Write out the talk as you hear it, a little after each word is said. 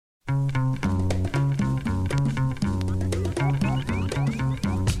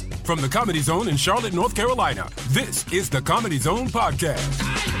From the Comedy Zone in Charlotte, North Carolina, this is the Comedy Zone Podcast.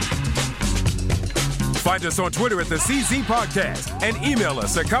 Find us on Twitter at the CZ Podcast and email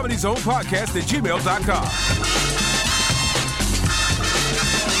us at comedyzonepodcast@gmail.com.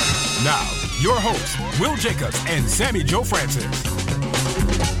 Now, your hosts, Will Jacobs and Sammi Jo Francis.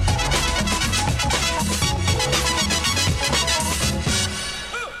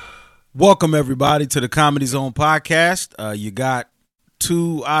 Welcome, everybody, to the Comedy Zone Podcast. You got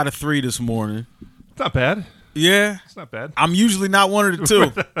 2 out of 3 this morning. It's not bad. Yeah? It's not bad. I'm usually not one of the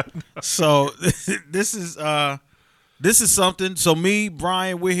two. So this is something. So me,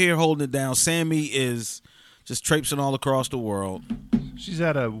 Brian, we're here holding it down. Sammi is just traipsing all across the world. She's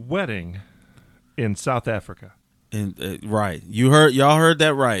at a wedding in South Africa. And right. Y'all heard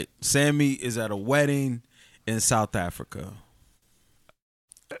that right. Sammi is at a wedding in South Africa.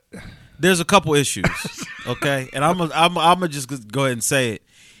 There's a couple issues, okay? And I'm gonna just go ahead and say it.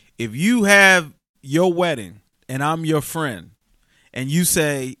 If you have your wedding and I'm your friend and you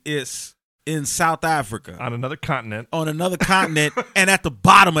say it's in South Africa On another continent and at the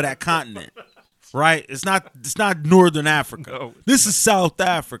bottom of that continent, right? It's not Northern Africa. No. This is South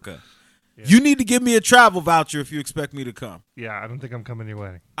Africa. Yeah. You need to give me a travel voucher if you expect me to come. Yeah, I don't think I'm coming to your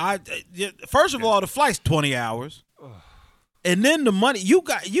wedding. First of all, the flight's 20 hours. And then the money, you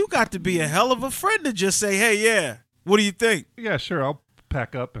got to be a hell of a friend to just say, hey, yeah, what do you think? Yeah, sure, I'll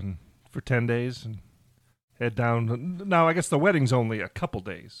pack up and for 10 days and head down. Now, I guess the wedding's only a couple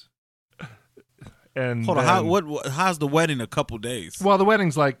days. And hold on, how's the wedding a couple days? Well, the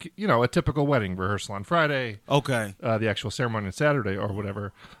wedding's like, a typical wedding, rehearsal on Friday. Okay. The actual ceremony on Saturday or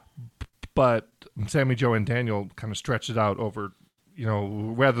whatever. But Sammi Jo and Daniel kind of stretched it out over,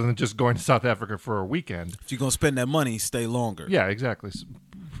 rather than just going to South Africa for a weekend. If you're going to spend that money, stay longer. Yeah, exactly.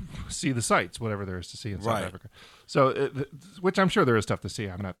 See the sights, whatever there is to see in South Africa. So, which I'm sure there is stuff to see.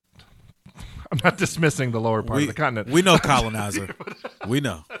 I'm not dismissing the lower part of the continent. We know, colonizer. We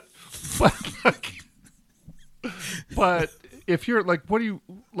know. But if you're like, what do you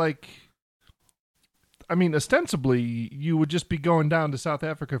like? I mean, ostensibly, you would just be going down to South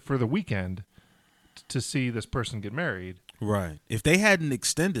Africa for the weekend to see this person get married. Right. If they hadn't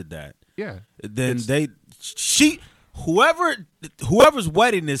extended that, yeah, then whoever's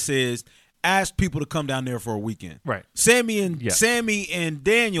wedding this is asked people to come down there for a weekend. Right. Sammi and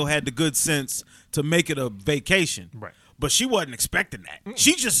Daniel had the good sense to make it a vacation. Right. But she wasn't expecting that.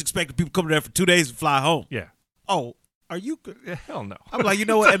 She just expected people coming there for 2 days and fly home. Yeah. Oh, are you? Hell no. I'm like, you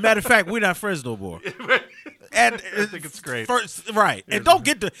know what? As a matter of fact, we're not friends no more. And I think it's great. Right. And don't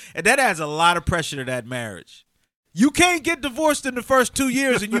and that adds a lot of pressure to that marriage. You can't get divorced in the first 2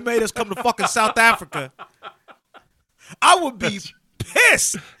 years and you made us come to fucking South Africa. I would be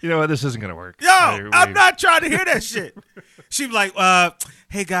pissed. You know what? This isn't going to work. Yo, I'm not trying to hear that shit. She'd be like,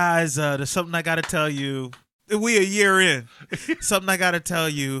 hey guys, there's something I got to tell you. We a year in. Something I got to tell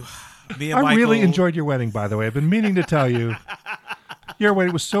you. Me and I Michael really enjoyed your wedding, by the way. I've been meaning to tell you. Your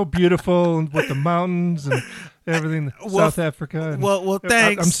wedding was so beautiful and with the mountains and everything, South Africa. And well,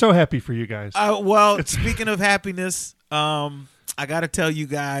 thanks. I'm so happy for you guys. Speaking of happiness, I got to tell you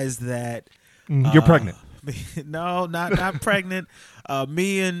guys that you're pregnant. No, not pregnant.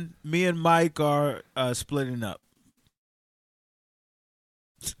 Me and Mike are splitting up.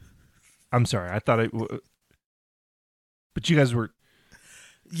 I'm sorry. I thought but you guys were.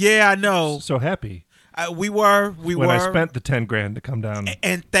 Yeah, I know. So happy. We were. When I spent the $10,000 to come down.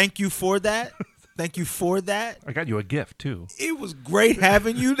 And thank you for that. Thank you for that. I got you a gift, too. It was great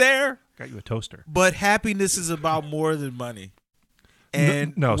having you there. Got you a toaster. But happiness is about more than money.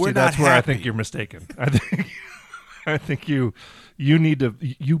 And no, see, that's where I think you're mistaken. I think you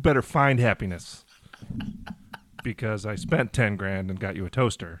better find happiness. Because I spent $10,000 and got you a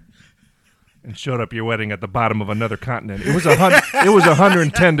toaster. And showed up at your wedding at the bottom of another continent. It was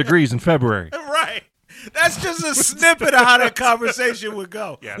 110 degrees in February. Right. That's just a snippet of how that conversation would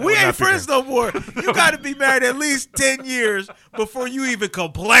go. Yeah, we ain't friends no more. You got to be married at least 10 years before you even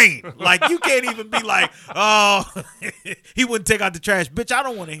complain. Like, you can't even be like, oh, he wouldn't take out the trash. Bitch, I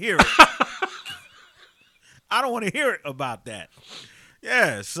don't want to hear it. I don't want to hear it about that.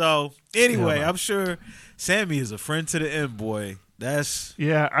 Yeah, so anyway, I'm sure Sammi is a friend to the end, boy. I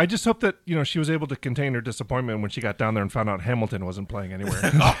just hope that she was able to contain her disappointment when she got down there and found out Hamilton wasn't playing anywhere.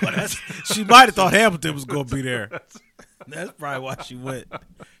 She might have thought Hamilton was going to be there. That's probably why she went.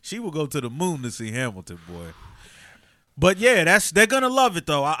 She will go to the moon to see Hamilton, boy. But yeah, they're gonna love it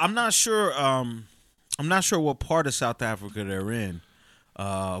though. I'm not sure. I'm not sure what part of South Africa they're in.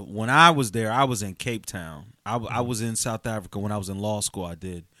 When I was there, I was in Cape Town. I was in South Africa when I was in law school. I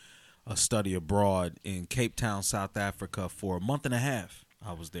did a study abroad in Cape Town, South Africa for a month and a half.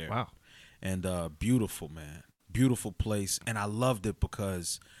 I was there. Wow. And beautiful, man. Beautiful place. And I loved it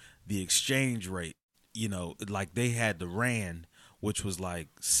because the exchange rate, like they had the Rand, which was like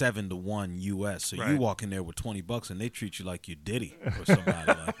 7-1 US. So you walk in there with $20 and they treat you like you Diddy or somebody.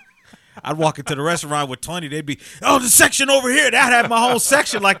 Like, I'd walk into the restaurant with 20. They'd be, the section over here. I'd have my whole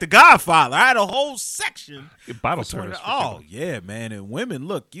section like the Godfather. I had a whole section. Bottle service. Oh, yeah, man. And women,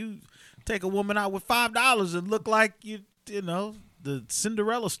 look, you take a woman out with $5 and look like the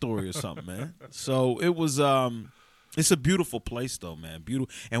Cinderella story or something, man. So it was it's a beautiful place though, man.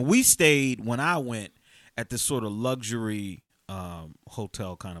 Beautiful. And we stayed when I went at this sort of luxury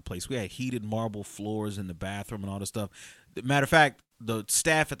hotel kind of place. We had heated marble floors in the bathroom and all this stuff. Matter of fact, the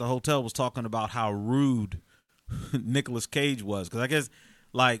staff at the hotel was talking about how rude Nicolas Cage was, because I guess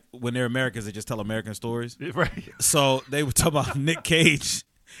like when they're Americans, they just tell American stories. Right. So they were talking about Nick Cage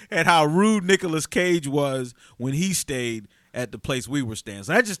and how rude Nicolas Cage was when he stayed at the place we were staying.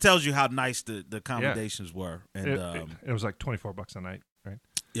 So that just tells you how nice the accommodations were. And it was like $24 a night, right?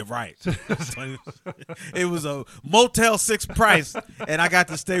 Yeah, right. It was a Motel 6 price, and I got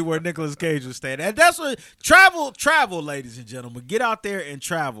to stay where Nicolas Cage was staying. And that's what travel, ladies and gentlemen. Get out there and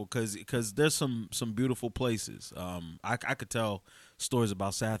travel, because there's some beautiful places. I could tell stories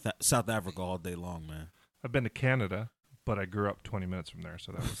about South Africa all day long, man. I've been to Canada, but I grew up 20 minutes from there,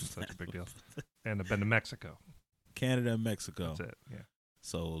 so that wasn't such a big deal. And I've been to Mexico. Canada and Mexico. That's it, yeah.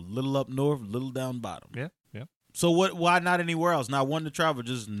 So a little up north, a little down bottom. Yeah. So why not anywhere else? Not wanting to travel,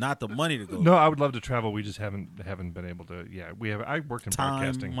 just not the money to go. No, I would love to travel. We just haven't been able to. Yeah, I worked in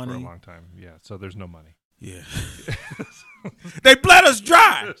broadcasting money. for a long time. Yeah, so there's no money. Yeah. They bled us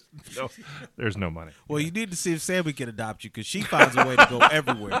dry. There's no money. Well, you need to see if Sammy can adopt you, because she finds a way to go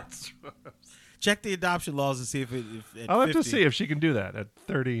everywhere. Check the adoption laws and see if I'll have 50, to see if she can do that at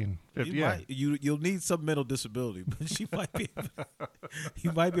 30 and 50. You'll need some mental disability, but she might be.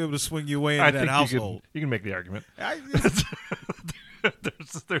 You might be able to swing your way into that household. You can make the argument.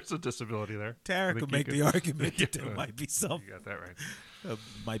 There's a disability there. Tara can make the argument that there might be something. You got that right.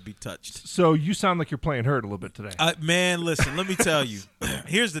 Might be touched. So you sound like you're playing hurt a little bit today. Man, listen, let me tell you.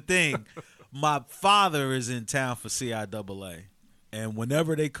 Here's the thing. My father is in town for CIAA, and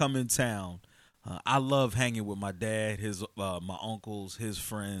whenever they come in town, I love hanging with my dad, my uncles, his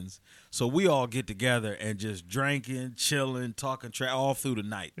friends. So we all get together and just drinking, chilling, talking all through the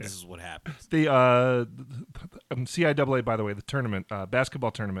night. Yeah. This is what happens. The CIAA, by the way, the tournament,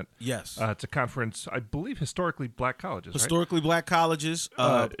 basketball tournament. Yes. It's a conference, I believe, historically black colleges. Historically black colleges.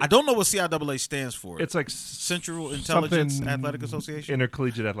 I don't know what CIAA stands for. It's like Central Intelligence Athletic Association?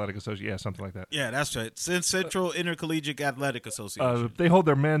 Intercollegiate Athletic Association. Yeah, something like that. Yeah, that's right. Central Intercollegiate Athletic Association. They hold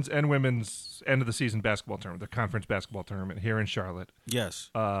their men's and women's end of the season basketball tournament, the conference basketball tournament here in Charlotte. Yes.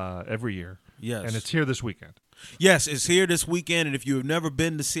 Every year. Yes. And it's here this weekend. Yes, it's here this weekend, and if you have never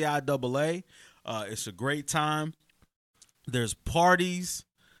been to CIAA, it's a great time. There's parties,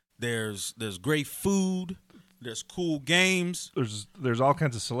 there's great food, there's cool games. There's all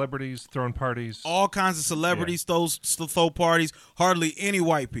kinds of celebrities throwing parties. All kinds of celebrities throw parties. Hardly any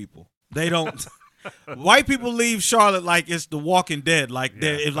white people. They don't. White people leave Charlotte like it's The Walking Dead, like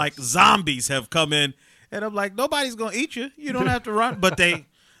like zombies have come in, and I'm like, nobody's gonna eat you. You don't have to run, but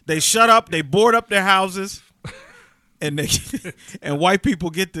they shut up, they board up their houses, and and white people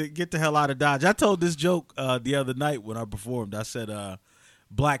get the hell out of Dodge. I told this joke the other night when I performed. I said,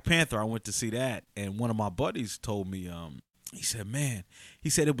 Black Panther, I went to see that, and one of my buddies told me, he said, man,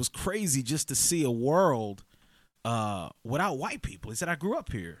 it was crazy just to see a world without white people. He said, I grew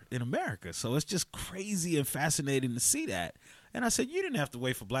up here in America, so it's just crazy and fascinating to see that. And I said, you didn't have to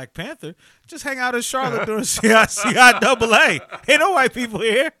wait for Black Panther. Just hang out in Charlotte during CIAA. Ain't no white people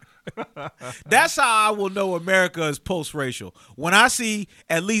here. That's how I will know America is post-racial. When I see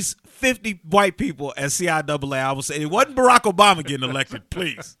at least 50 white people at CIAA, I will say, it wasn't Barack Obama getting elected,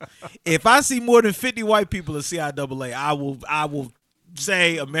 please. If I see more than 50 white people at CIAA, I will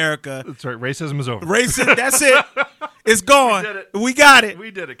say America. That's right. Racism is over. Racism, that's it. It's gone. We got it. We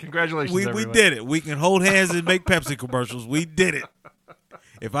did it. Congratulations, we did it. We can hold hands and make Pepsi commercials. We did it.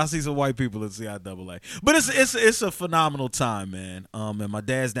 If I see some white people at CIAA. But it's a phenomenal time, man. And my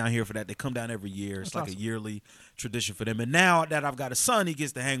dad's down here for that. They come down every year. It's like awesome. A yearly tradition for them. And now that I've got a son, he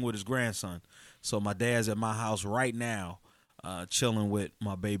gets to hang with his grandson. So my dad's at my house right now, chilling with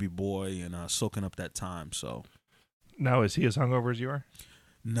my baby boy and soaking up that time. So now, is he as hungover as you are?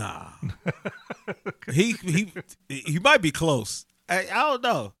 Nah. he might be close. I don't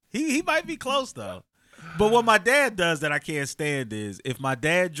know. He might be close though. But what my dad does that I can't stand is if my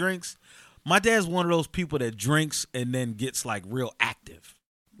dad drinks, my dad's one of those people that drinks and then gets like real active.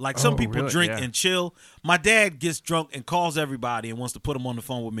 Like some Oh, people really? drink Yeah. and chill. My dad gets drunk and calls everybody and wants to put them on the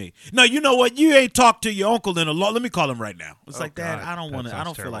phone with me. No, you know what? You ain't talked to your uncle in a long. Let me call him right now. It's like, Dad, God. I don't want That to. I sounds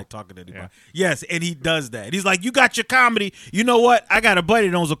don't feel terrible. like talking to anybody. Yeah. Yes, and he does that. He's like, you got your comedy. You know what? I got a buddy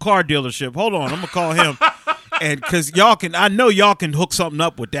that owns a car dealership. Hold on, I'm gonna call him. And because I know y'all can hook something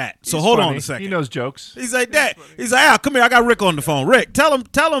up with that. So He's hold funny. on a second. He knows jokes. He's like that. He's like, Al, come here. I got Rick on the phone. Rick, tell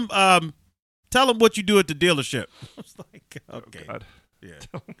him what you do at the dealership. I was like, okay. God.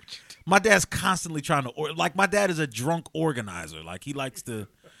 Yeah. My dad's constantly trying to like my dad is a drunk organizer. Like he likes to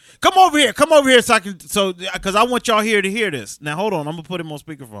come over here because I want y'all here to hear this. Now hold on, I'm gonna put him on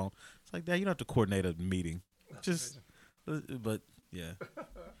speakerphone. It's like, Dad, you don't have to coordinate a meeting. But yeah.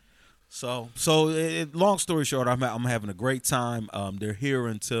 So long story short, I'm having a great time. They're here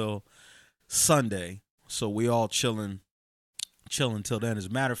until Sunday, so we all chilling till then. As a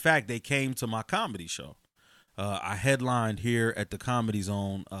matter of fact, they came to my comedy show. I headlined here at the Comedy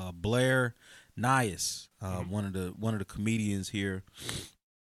Zone. Blair Nias, one of the comedians here,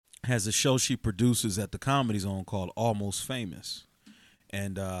 has a show she produces at the Comedy Zone called Almost Famous,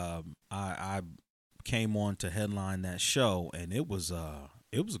 and I came on to headline that show, and it was a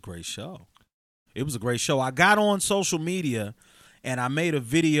great show. It was a great show. I got on social media and I made a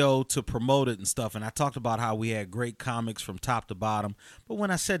video to promote it and stuff, and I talked about how we had great comics from top to bottom. But when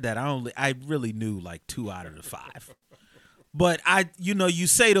I said that, I really knew like 2 out of the 5. But you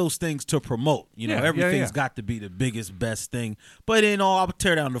say those things to promote. Everything's got to be the biggest, best thing. But I'll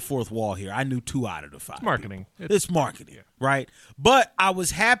tear down the fourth wall here. I knew 2 out of the 5. It's marketing. It's marketing, right? But I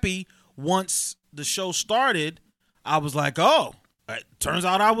was happy once the show started. I was like, oh, it turns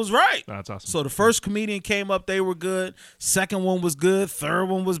out I was right. That's awesome. So the first comedian came up, they were good. Second one was good. Third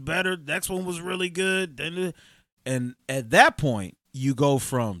one was better. Next one was really good. And at that point, you go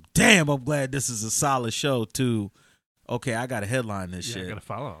from, damn, I'm glad this is a solid show, to, okay, I got to headline this shit. I got to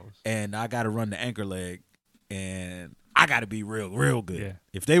follow all this. And I got to run the anchor leg. And I got to be real, real good. Yeah.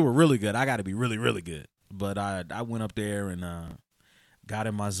 If they were really good, I got to be really, really good. But I went up there and got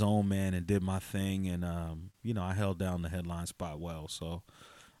in my zone, man, and did my thing. And, I held down the headline spot well. So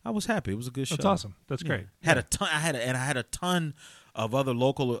I was happy. It was a good show. That's awesome. That's great. Had a ton. I had a ton of other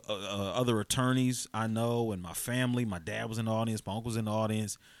local, other attorneys I know, and my family. My dad was in the audience. My uncle was in the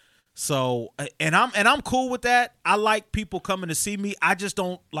audience. So, and I'm cool with that. I like people coming to see me. I just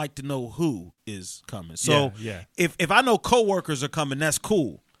don't like to know who is coming. So, if I know coworkers are coming, that's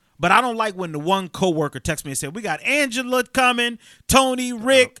cool. But I don't like when the one coworker texts me and said, we got Angela coming, Tony,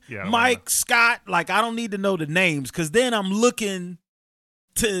 Rick, Mike, Scott. Like, I don't need to know the names, because then I'm looking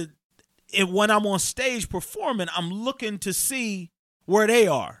to, and when I'm on stage performing, I'm looking to see where they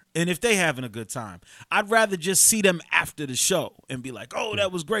are and if they having a good time. I'd rather just see them after the show and be like, oh,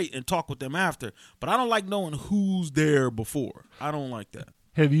 that was great, and talk with them after. But I don't like knowing who's there before. I don't like that.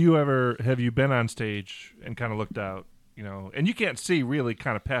 Have you been on stage and kind of looked out? And you can't see really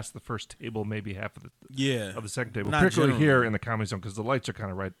kind of past the first table, maybe half of the second table, Not particularly generally. here in the Comedy Zone, because the lights are kind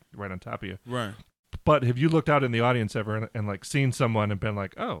of right on top of you. Right. But have you looked out in the audience ever and like seen someone and been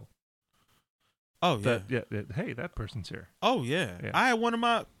like, oh yeah, hey, that person's here. Oh yeah. I had one of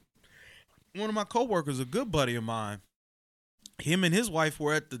my coworkers, a good buddy of mine. Him and his wife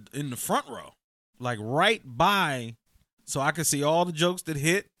were in the front row, like right by, so I could see all the jokes that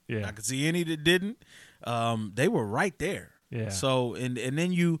hit. Yeah. I could see any that didn't. They were right there. Yeah. So and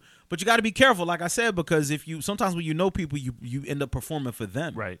then but you got to be careful, like I said, because sometimes when you know people, you end up performing for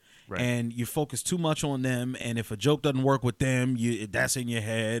them. Right. And you focus too much on them, and if a joke doesn't work with them, that's in your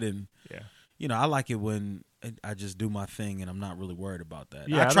head. And I like it when I just do my thing and I'm not really worried about that.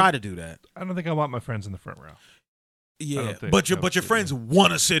 Yeah, I try to do that. I don't think I want my friends in the front row. Yeah, but your friends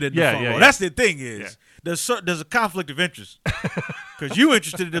want to sit in the front row. Yeah. That's the thing is there's a conflict of interest because you're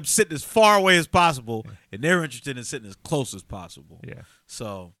interested in them sitting as far away as possible, and they're interested in sitting as close as possible. Yeah.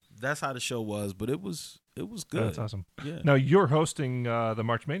 So that's how the show was, but it was good. That's awesome. Yeah. Now you're hosting the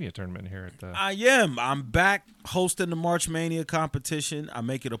March Mania tournament here at the. I am. I'm back hosting the March Mania competition. I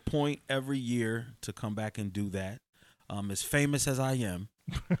make it a point every year to come back and do that. As famous as I am,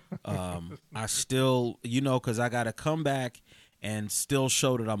 I still, because I got to come back and still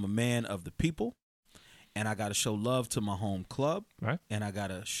show that I'm a man of the people, and I got to show love to my home club, right? And I got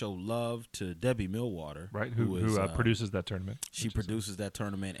to show love to Debbie Millwater, right? Who produces that tournament? She produces that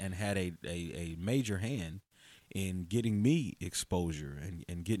tournament and had a major hand in getting me exposure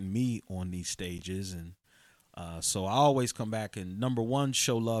and getting me on these stages, and so I always come back and, number one,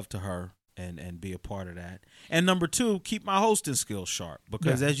 show love to her. And be a part of that. And number two, keep my hosting skills sharp,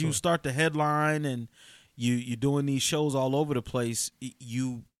 because as you start to headline and you're doing these shows all over the place,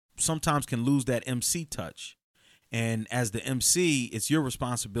 you sometimes can lose that MC touch. And as the MC, it's your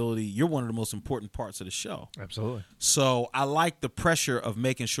responsibility. You're one of the most important parts of the show. Absolutely. So I like the pressure of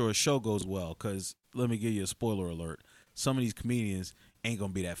making sure a show goes well because let me give you a spoiler alert. Some of these comedians ain't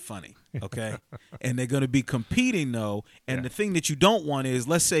going to be that funny, okay? And they're going to be competing, though. And the thing that you don't want is,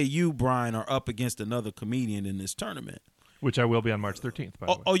 let's say you, Brian, are up against another comedian in this tournament. Which I will be on March 13th, by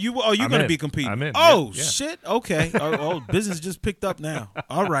the way. You going to be competing? I'm in. Oh, yeah. shit. Okay. Business just picked up now.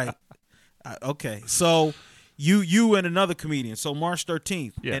 All right. Okay. So you and another comedian. So March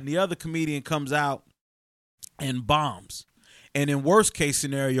 13th. Yeah. And the other comedian comes out and bombs. And in worst case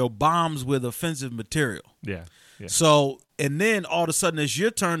scenario, bombs with offensive material. Yeah. Yeah. So, and then all of a sudden it's your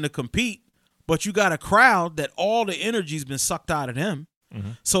turn to compete, but you got a crowd that all the energy's been sucked out of them.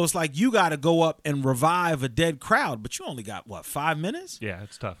 Mm-hmm. So it's like you got to go up and revive a dead crowd, but you only got, 5 minutes? Yeah,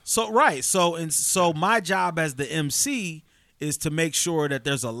 it's tough. So, right. So my job as the MC is to make sure that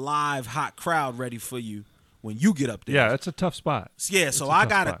there's a live, hot crowd ready for you when you get up there. Yeah, it's a tough spot. Yeah, so I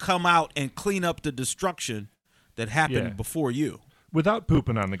got to come out and clean up the destruction that happened before you. Without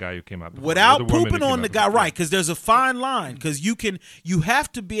pooping on the guy who came up before. Without pooping on the guy, right, because there's a fine line, because you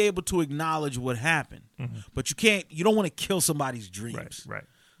have to be able to acknowledge what happened, but you don't want to kill somebody's dreams. Right.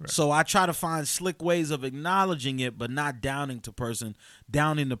 So I try to find slick ways of acknowledging it, but not downing the person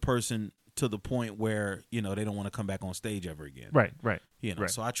to the point where, they don't want to come back on stage ever again. Right.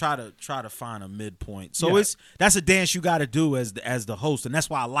 So I try to find a midpoint. So that's a dance you got to do as the host, and that's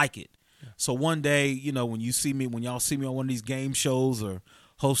why I like it. So one day, when y'all see me on one of these game shows or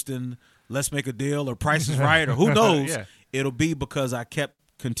hosting Let's Make a Deal or Price is Right or who knows, it'll be because I kept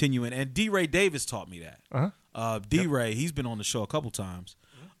continuing. And D-Ray Davis taught me that. D-Ray, he's been on the show a couple times.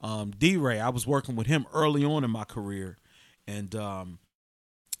 D-Ray, I was working with him early on in my career, and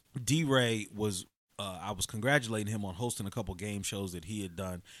D-Ray was I was congratulating him on hosting a couple game shows that he had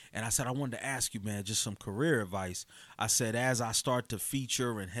done. And I said, I wanted to ask you, man, just some career advice. I said, as I start to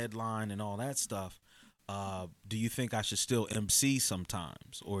feature and headline and all that stuff, do you think I should still MC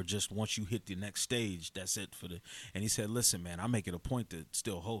sometimes? Or just once you hit the next stage, that's it for the – and he said, listen, man, I make it a point to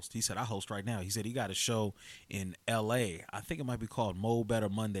still host. He said, I host right now. He said he got a show in L.A. I think it might be called Mo Better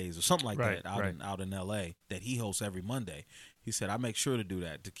Mondays or something like that out in L.A. that he hosts every Monday. He said, I make sure to do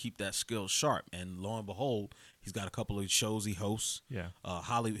that, to keep that skill sharp. And lo and behold, he's got a couple of shows he hosts,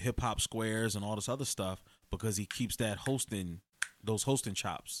 Hollywood Hip-Hop Squares and all this other stuff because he keeps those hosting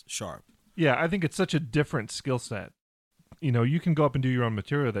chops sharp. Yeah, I think it's such a different skill set. You can go up and do your own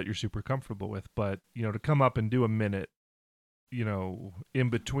material that you're super comfortable with, but, to come up and do a minute, in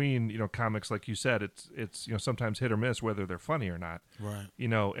between, comics, like you said, it's sometimes hit or miss whether they're funny or not. Right.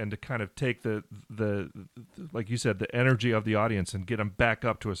 And to kind of take the like you said, the energy of the audience and get them back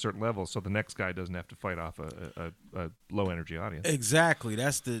up to a certain level so the next guy doesn't have to fight off a low energy audience. Exactly.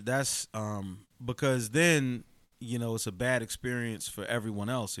 That's because then, it's a bad experience for everyone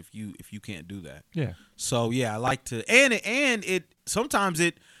else if you can't do that. Yeah. So I like to, and it sometimes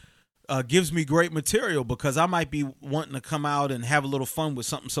it gives me great material because I might be wanting to come out and have a little fun with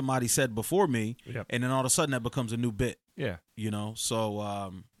something somebody said before me, and then all of a sudden that becomes a new bit. Yeah.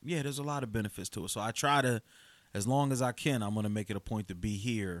 So there's a lot of benefits to it. So I try to, as long as I can, I'm going to make it a point to be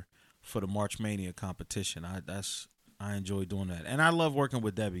here for the March Mania competition. I enjoy doing that, and I love working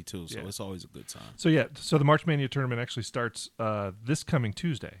with Debbie too. So it's always a good time. So the March Mania tournament actually starts this coming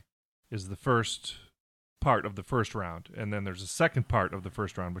Tuesday. Is the first part of the first round, and then there's a second part of the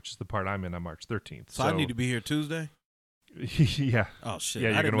first round, which is the part I'm in on March 13th. So I need to be here Tuesday? Yeah. Oh, shit.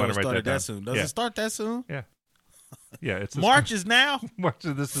 Yeah, I didn't know it started that soon. Does it start that soon? Yeah. Yeah, it's March is now? March.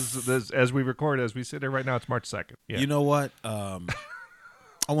 This is as we record, as we sit here right now, it's March 2nd. Yeah. You know what?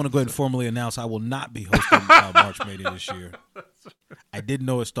 I want to go ahead and formally announce I will not be hosting March Mania this year. I didn't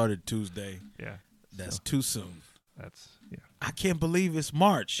know it started Tuesday. Yeah. That's too soon. Yeah. I can't believe it's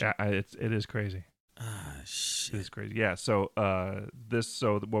March. Yeah, it is crazy. Shit. It is crazy. Yeah. So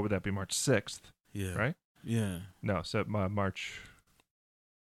what would that be? March 6th. Yeah. Right. Yeah. No. So March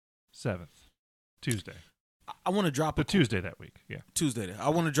 7th, Tuesday. I want to drop Tuesday that week. Yeah. Tuesday. I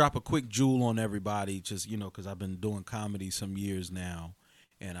want to drop a quick jewel on everybody, just because I've been doing comedy some years now,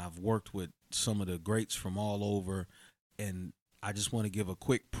 and I've worked with some of the greats from all over, and I just want to give a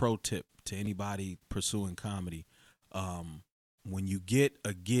quick pro tip to anybody pursuing comedy. When you get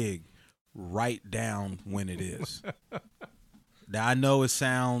a gig, write down when it is. Now, I know it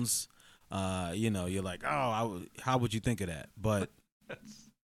sounds, you're like, how would you think of that? But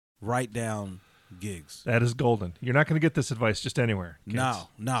write down gigs. That is golden. You're not going to get this advice just anywhere. Kids.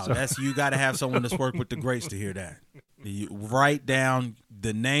 No. That's you got to have someone that's worked with the greats to hear that. You write down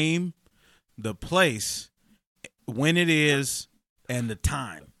the name, the place, when it is, and the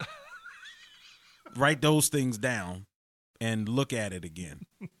time. write those things down and look at it again,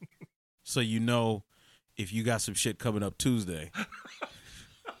 so you know if you got some shit coming up Tuesday.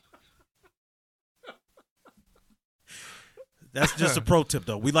 That's just a pro tip,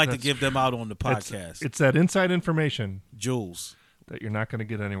 though. We like to give them out on the podcast. It's that inside information, Jules, that you're not going to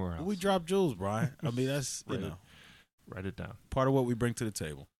get anywhere else. we drop Jules, Brian. I mean, that's Write it down. part of what we bring to the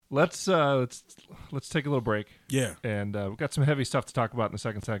table. Let's take a little break. Yeah, And we've got some heavy stuff to talk about in the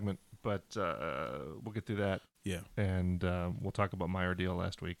second segment, but we'll get through that. yeah. And we'll talk about my ordeal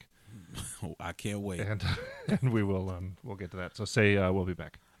last week. Oh, I can't wait. And and we'll get to that. So say we'll be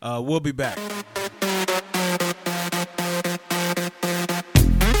back. We'll be back.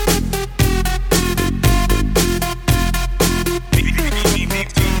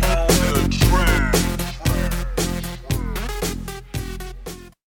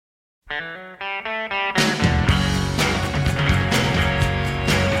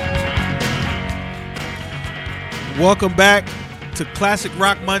 Welcome back to Classic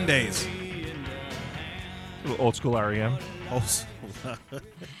Rock Mondays. A little old school REM.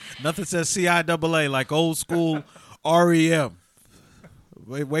 Nothing says CIAA like old school REM.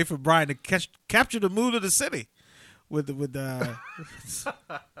 Wait for Brian to capture the mood of the city with old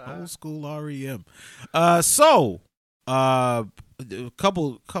school REM. So a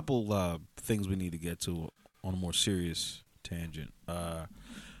couple things we need to get to on a more serious tangent.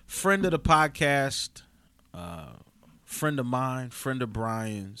 Friend of the podcast, friend of mine, friend of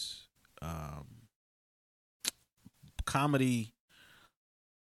Brian's, comedy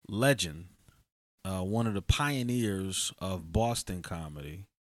legend, one of the pioneers of Boston comedy,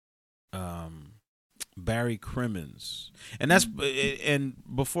 Barry Crimmins, and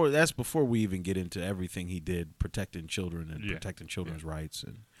before we even get into everything he did protecting children and protecting children's rights,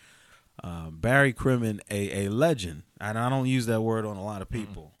 and Barry Crimmins, a legend, and I don't use that word on a lot of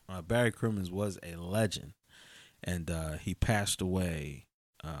people. Barry Crimmins was a legend, and he passed away.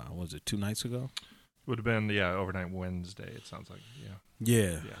 Was it 2 nights ago? Would have been overnight Wednesday. It sounds like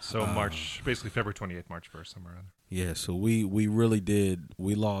Yeah. So March, basically February 28th, March 1st, somewhere around there. Yeah. So we really did.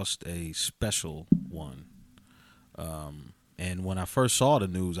 We lost a special one. And when I first saw the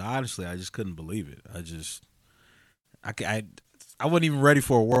news, honestly, I just couldn't believe it. I wasn't even ready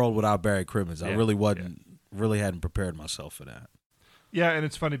for a world without Barry Crimmins. I really wasn't. Really hadn't prepared myself for that. Yeah, and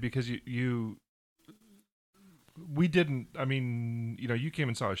it's funny because we didn't. I mean, you came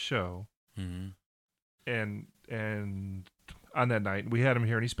and saw a show. Mm-hmm. And on that night, we had him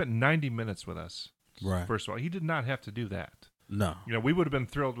here, and he spent 90 minutes with us. Right. First of all, he did not have to do that. No. We would have been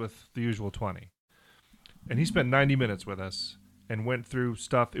thrilled with the usual 20. And he spent 90 minutes with us and went through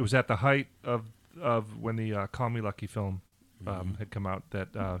stuff. It was at the height of when the Call Me Lucky film had come out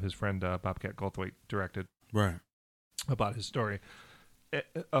that his friend Bobcat Goldthwait directed. Right. About his story.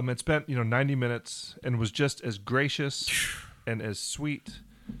 It spent 90 minutes and was just as gracious and as sweet.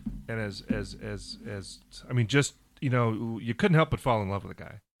 And as I mean, just you couldn't help but fall in love with the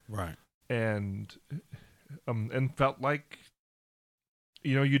guy, right? And felt like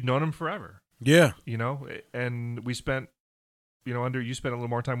you'd known him forever, yeah. And we spent you spent a little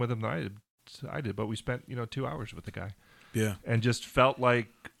more time with him than I did, but we spent 2 hours with the guy, yeah, and just felt like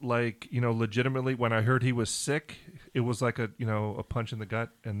legitimately when I heard he was sick, it was like a punch in the gut,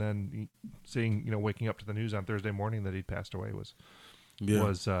 and then seeing waking up to the news on Thursday morning that he'd passed away was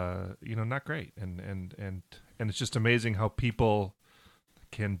not great, and it's just amazing how people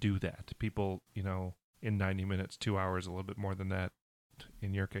can do that. People, in 90 minutes, 2 hours, a little bit more than that,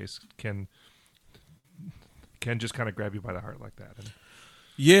 in your case, can just kind of grab you by the heart like that. And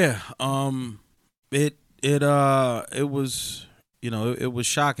it was it was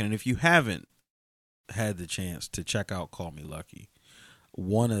shocking. And if you haven't had the chance to check out Call Me Lucky,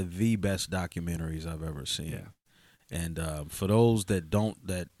 one of the best documentaries I've ever seen. Yeah. And for those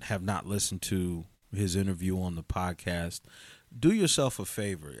that have not listened to his interview on the podcast, do yourself a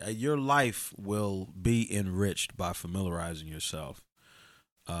favor. Your life will be enriched by familiarizing yourself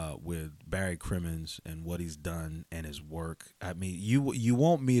with Barry Crimmins and what he's done and his work. I mean, you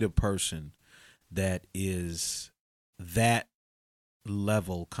won't meet a person that is that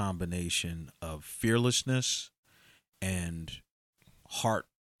level combination of fearlessness and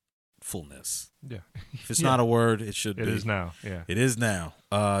heartfulness. Yeah. If it's not a word, it should be. It is now. Yeah. It is now.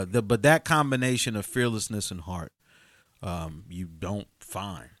 But that combination of fearlessness and heart, you don't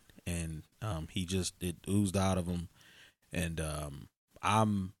find. And it oozed out of him. And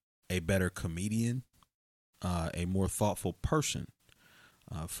I'm a better comedian, a more thoughtful person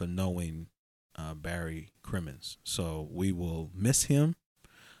for knowing Barry Crimmins. So we will miss him.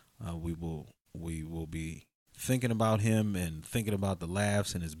 We will be thinking about him and thinking about the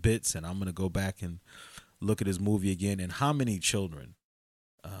laughs and his bits, and I'm going to go back and look at his movie again, and how many children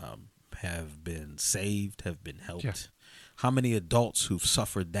have been saved, have been helped. Yeah. How many adults who've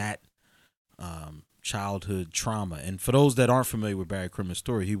suffered that childhood trauma. And for those that aren't familiar with Barry Crimmins'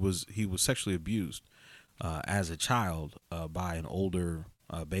 story, he was sexually abused as a child by an older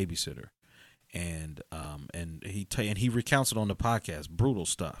babysitter. And he recounts it on the podcast, brutal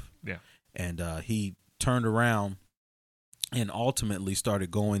stuff. Yeah. And he turned around and ultimately started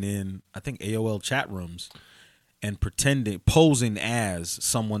going in, I think, AOL chat rooms and posing as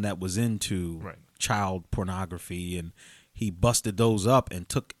someone that was into child pornography, and he busted those up and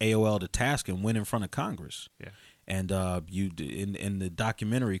took AOL to task and went in front of Congress. Yeah. And in the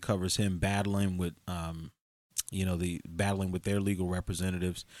documentary covers him battling with battling with their legal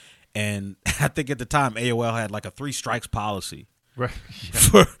representatives. And I think at the time AOL had like a 3 strikes policy. Right.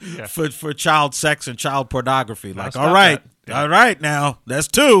 Yeah. For child sex and child pornography. Now Like, stop all right, that. Yeah. all right, now that's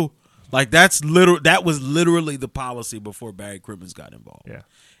 2. Like that was literally the policy before Barry Crimmins got involved. Yeah.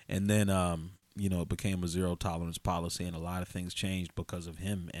 And then it became a zero tolerance policy, and a lot of things changed because of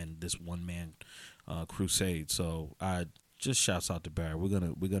him and this one man crusade. So I just shouts out to Barry.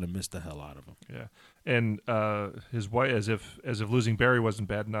 We're gonna miss the hell out of him. Yeah. And his wife, as if losing Barry wasn't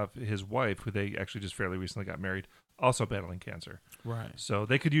bad enough, his wife, who they actually just fairly recently got married, also battling cancer. Right. So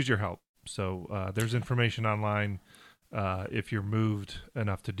they could use your help. So there's information online if you're moved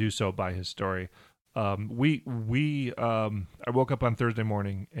enough to do so by his story. I woke up on Thursday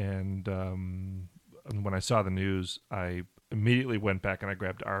morning, and when I saw the news, I immediately went back and I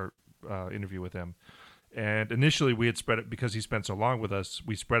grabbed our interview with him. And initially we had spread it, because he spent so long with us,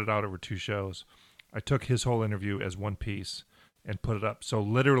 we spread it out over 2 shows. I took his whole interview as one piece and put it up. So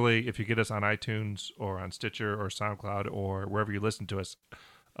literally, if you get us on iTunes or on Stitcher or SoundCloud or wherever you listen to us,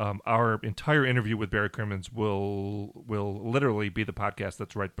 our entire interview with Barry Crimmins will literally be the podcast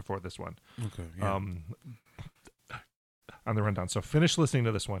that's right before this one. Okay. Yeah. On the rundown. So finish listening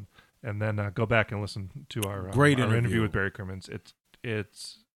to this one, and then go back and listen to our Great our interview interview with Barry Crimmins.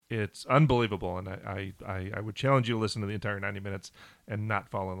 It's unbelievable, and I would challenge you to listen to the entire 90 minutes and not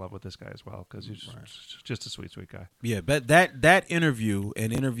fall in love with this guy as well, because he's just a sweet guy. Yeah, but that interview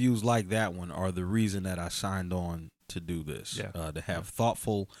and interviews like that one are the reason that I signed on to do this. Yeah. To have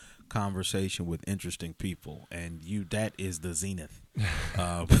thoughtful conversation with interesting people, and that is the zenith.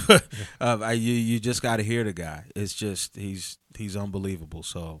 You just got to hear the guy. It's just he's unbelievable.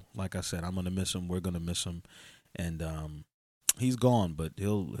 So like I said, I'm gonna miss him. We're gonna miss him, and he's gone, but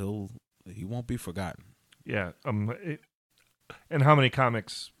he won't be forgotten. Yeah. And how many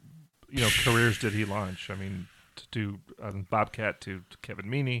comics, careers did he launch? I mean, to Bobcat, to Kevin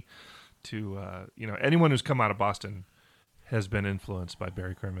Meaney, to anyone who's come out of Boston has been influenced by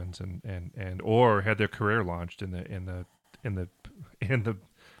Barry Crimmins and or had their career launched in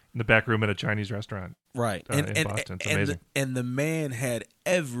the back room at a Chinese restaurant. Right. In Boston. It's amazing. And the man had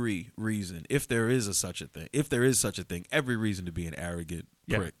every reason, if there is such a thing, every reason to be an arrogant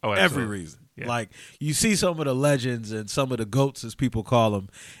prick. Oh, every reason. Yeah. Like, you see some of the legends and some of the goats, as people call them,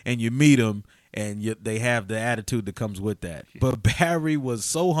 and you meet them, and they have the attitude that comes with that. Yeah. But Barry was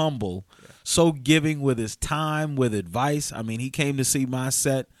so humble, so giving with his time, with advice. I mean, he came to see my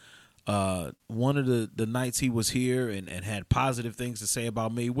set one of the nights he was here and had positive things to say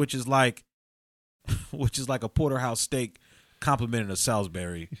about me, which is like a porterhouse steak complimenting a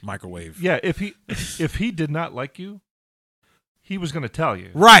Salisbury microwave. Yeah, if he did not like you, he was going to tell you.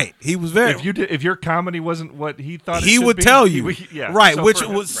 Right. He was very. If your comedy wasn't what he thought, he would tell you. Yeah. Right. So which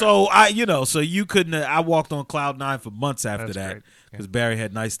was so so you couldn't. I walked on cloud 9 for months after that because Barry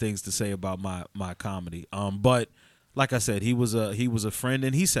had nice things to say about my comedy. But like I said, he was a friend,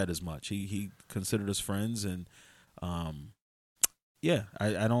 and he said as much. He considered us friends, and I'm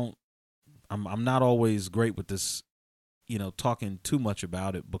not always great with this, talking too much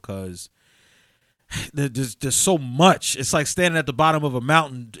about it, because there's so much. It's like standing at the bottom of a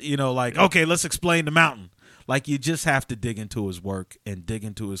mountain, like, okay, let's explain the mountain. Like, you just have to dig into his work and dig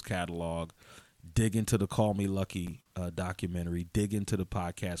into his catalog, dig into the Call Me Lucky documentary, dig into the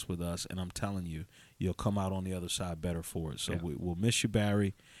podcast with us, and I'm telling you, you'll come out on the other side better for it. So we'll miss you,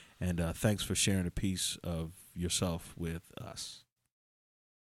 Barry, and thanks for sharing a piece of yourself with us.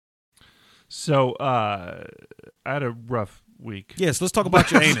 So I had a rough week. Yes, let's talk about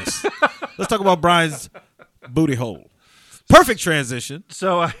your anus. Let's talk about Brian's booty hole. Perfect transition.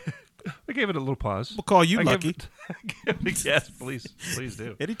 So I gave it a little pause. We'll call you lucky. Yes, please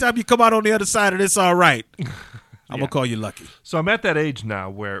do. Anytime you come out on the other side of this, all right. I'm going to call you lucky. So I'm at that age now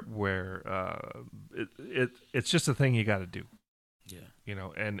where it's just a thing you got to do. Yeah.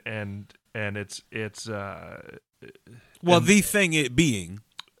 And and it's the thing it being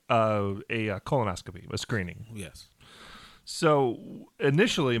a colonoscopy, a screening. Yes. So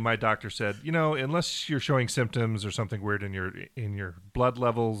initially, my doctor said, unless you're showing symptoms or something weird in your blood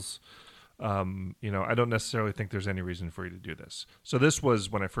levels, I don't necessarily think there's any reason for you to do this. So this was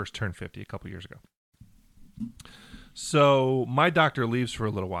when I first turned 50 a couple years ago. So my doctor leaves for a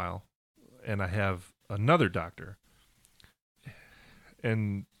little while, and I have another doctor,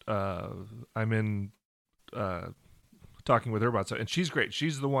 and I'm in talking with her about something, and she's great.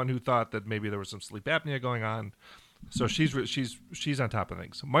 She's the one who thought that maybe there was some sleep apnea going on. So she's on top of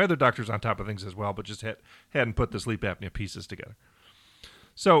things. My other doctor's on top of things as well, but just hadn't put the sleep apnea pieces together.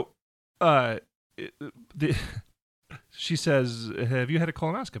 So she says, "Have you had a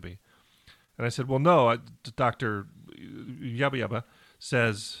colonoscopy?" And I said, "Well, no. Dr. Yabba Yabba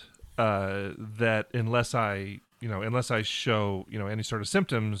says that unless I show any sort of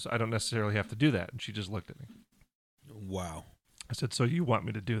symptoms, I don't necessarily have to do that." And she just looked at me. Wow. I said, "So you want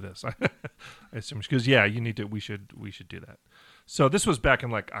me to do this?" I assume she goes, "Yeah, you need to. We should do that." So this was back in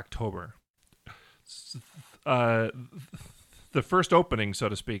like October. The first opening, so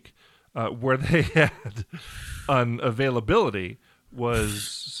to speak, where they had an availability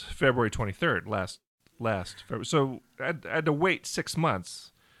was February 23rd, last February. So I had to wait 6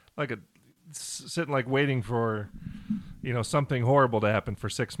 months, sitting waiting for something horrible to happen for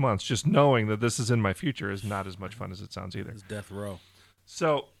 6 months, just knowing that this is in my future is not as much fun as it sounds either. It's death row.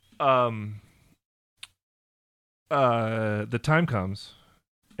 So the time comes,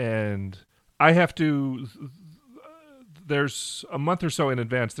 and I have to there's a month or so in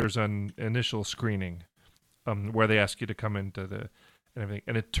advance, there's an initial screening where they ask you to come into and everything.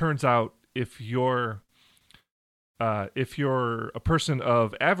 And it turns out if you're a person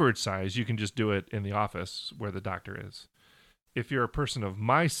of average size, you can just do it in the office where the doctor is. If you're a person of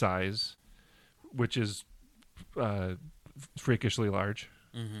my size, which is freakishly large,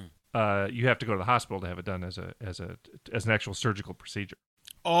 you have to go to the hospital to have it done as an actual surgical procedure.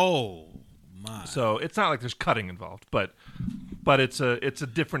 Oh my! So it's not like there's cutting involved, but it's a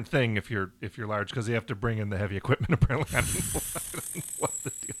different thing if you're large, because they have to bring in the heavy equipment. Apparently, I don't know what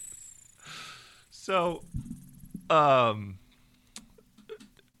the deal is. So, I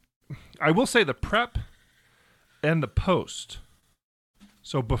will say the prep and the post,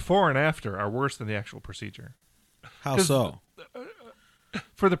 so before and after, are worse than the actual procedure. How so?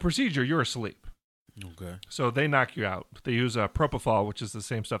 For the procedure, you're asleep. Okay. So they knock you out. They use propofol, which is the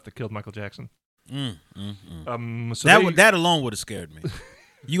same stuff that killed Michael Jackson. So that alone would have scared me.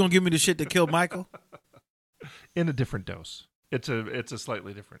 You gonna give me the shit that killed Michael? In a different dose. It's a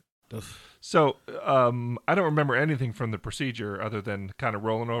slightly different. So I don't remember anything from the procedure other than kind of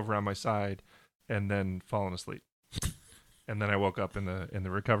rolling over on my side and then falling asleep. And then I woke up in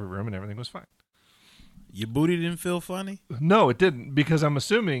the recovery room and everything was fine. Your booty didn't feel funny? No, it didn't, because I'm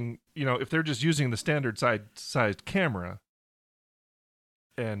assuming, if they're just using the standard sized camera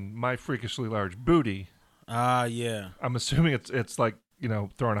and my freakishly large booty. Yeah. I'm assuming it's like,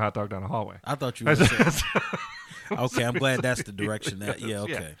 throwing a hot dog down a hallway. I thought you were saying. Okay, I'm glad that's the direction that. Yeah,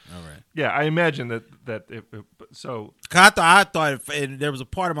 okay, yeah. All right. Yeah, I imagine that so. I thought and there was a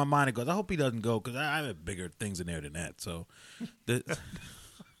part of my mind that goes, I hope he doesn't go, because I have bigger things in there than that. So.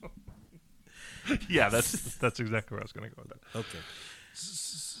 Yeah, that's exactly where I was going to go with that. Okay.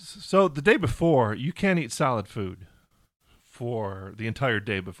 So the day before, you can't eat solid food for the entire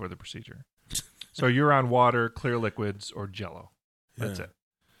day before the procedure. So you're on water, clear liquids, or Jell-O. That's it.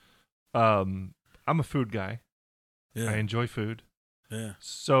 I'm a food guy. Yeah. I enjoy food. Yeah.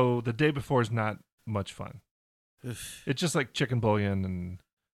 So the day before is not much fun. It's just like chicken bouillon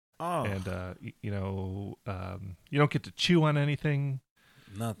you don't get to chew on anything.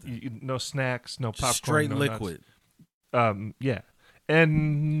 Nothing. No snacks, no popcorn. Straight no liquid. Nuts. Yeah.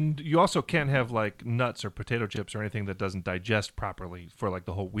 And you also can't have like nuts or potato chips or anything that doesn't digest properly for like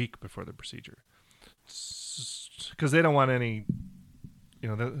the whole week before the procedure. Because they don't want any, they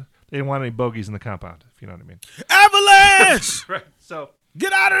don't want any bogeys in the compound, if you know what I mean. Avalanche! Right. So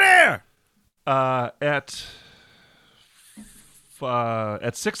get out of there!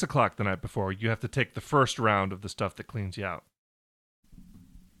 At 6 o'clock the night before, you have to take the first round of the stuff that cleans you out,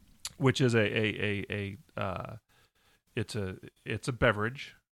 which is it's a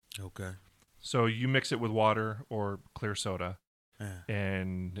beverage. Okay. So you mix it with water or clear soda, yeah.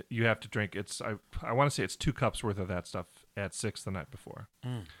 And you have to drink. I want to say it's 2 cups worth of that stuff at 6 the night before.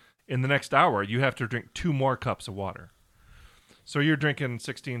 In the next hour, you have to drink 2 more cups of water. So you're drinking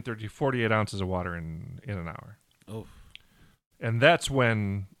 16, 30, 48 ounces of water in an hour. Oh. And that's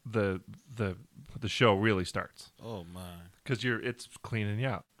when the show really starts. Oh my! Because it's cleaning you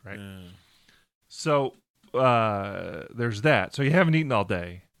out, right? Yeah. So there's that. So you haven't eaten all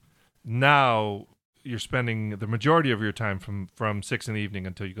day. Now you're spending the majority of your time from 6 in the evening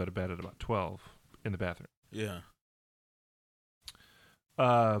until you go to bed at about 12 in the bathroom. Yeah.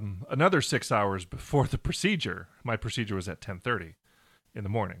 Another 6 hours before the procedure. My procedure was at 10:30 in the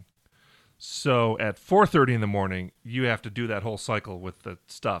morning. So at 4:30 in the morning, you have to do that whole cycle with the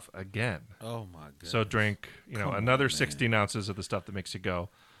stuff again. Oh my god. So drink, another 16 ounces of the stuff that makes you go,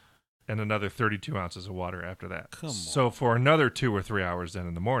 and another 32 ounces of water after that. So for another 2 or 3 hours then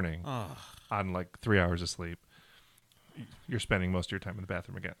in the morning, on like 3 hours of sleep, you're spending most of your time in the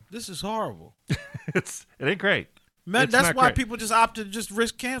bathroom again. This is horrible. It ain't great. Man, that's why people just opt to just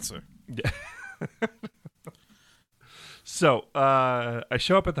risk cancer. Yeah. So I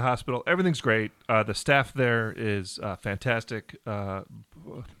show up at the hospital. Everything's great. The staff there is fantastic.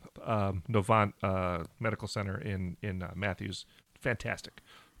 Novant Medical Center in Matthews, fantastic,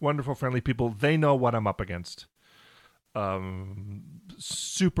 wonderful, friendly people. They know what I'm up against.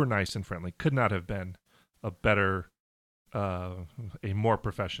 Super nice and friendly. Could not have been a better, a more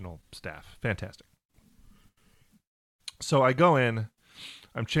professional staff. Fantastic. So I go in.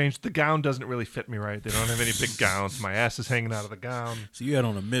 I'm changed. The gown doesn't really fit me right. They don't have any big gowns. My ass is hanging out of the gown. So you had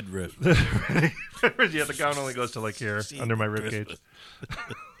on a midriff. Yeah, the gown only goes to like here, under my rib cage.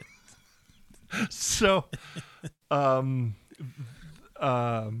 So, and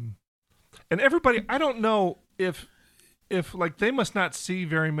everybody, I don't know if like they must not see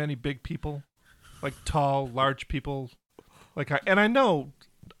very many big people, like tall, large people, and I know,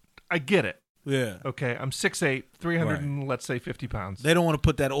 I get it. Yeah. Okay, I'm 6'8", 300 and let's say 50 pounds. They don't want to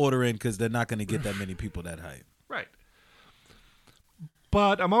put that order in because they're not going to get that many people that height. Right.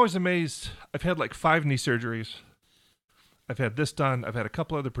 But I'm always amazed. I've had like 5 knee surgeries. I've had this done. I've had a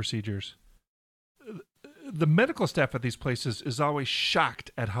couple other procedures. The medical staff at these places is always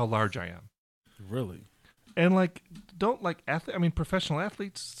shocked at how large I am. Really? And like, don't like professional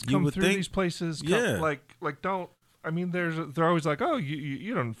athletes come through these places. Don't. I mean, they're always like, oh,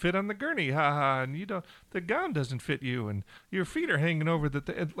 you don't fit on the gurney, haha, and the gown doesn't fit you, and your feet are hanging over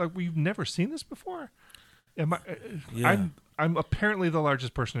like we've never seen this before. I'm apparently the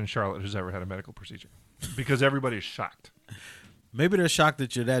largest person in Charlotte who's ever had a medical procedure because everybody's shocked. Maybe they're shocked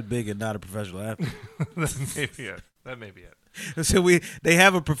that you're that big and not a professional athlete. That may be it. So they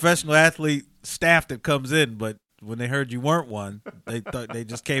have a professional athlete staff that comes in, but when they heard you weren't one, they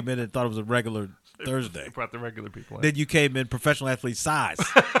just came in and thought it was a regular Thursday. They brought the regular people in. Then you came in professional athlete size.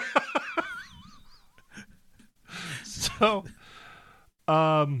 So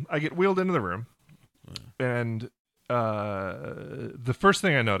I get wheeled into the room, and the first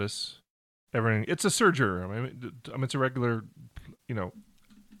thing I notice, it's a surgery room. It's a regular,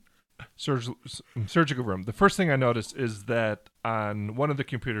 surgical room. The first thing I notice is that on one of the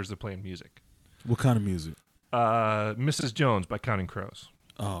computers they're playing music. What kind of music? Mrs. Jones by Counting Crows.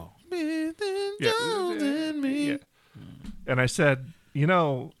 Oh. Mrs. Jones and me. Yeah. And I said,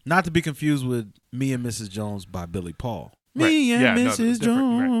 not to be confused with Me and Mrs. Jones by Billy Paul. Right. Me and Mrs.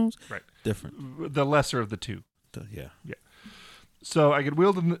 Jones. Right. Different. The lesser of the two. Yeah. Yeah. So I get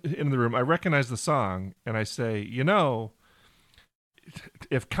wheeled into the room. I recognize the song, and I say,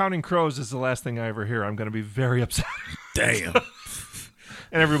 if Counting Crows is the last thing I ever hear, I'm going to be very upset. Damn.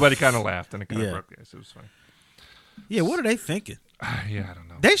 And everybody kind of laughed, and it kind of broke the ice. It was fine. Yeah, what are they thinking? Yeah, I don't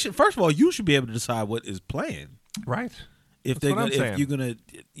know. They should. First of all, you should be able to decide what is playing. If you're gonna, have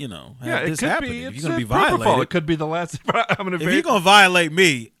this happening. If you're gonna be violated, violated, it could be the last. If you're gonna violate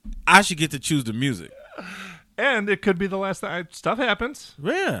me, I should get to choose the music. And it could be the last time. Stuff happens.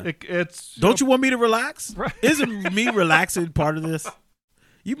 Yeah, it's. Don't you want me to relax? Right. Isn't me relaxing part of this?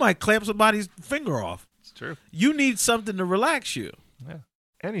 You might clamp somebody's finger off. It's true. You need something to relax you. Yeah.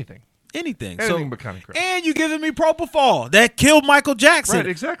 Anything but Counting Crows. And you giving me propofol that killed Michael Jackson. Right,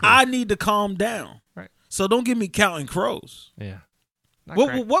 exactly. I need to calm down. Right. So don't give me Counting Crows. Yeah.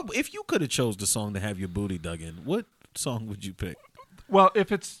 What if you could have chose the song to have your booty dug in? What song would you pick? Well,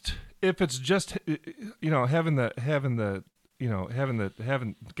 if it's just having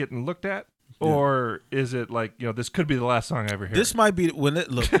getting looked at, or is it like this could be the last song I ever hear? This might be when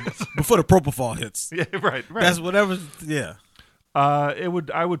before the propofol hits. Yeah, right. That's whatever. Yeah. I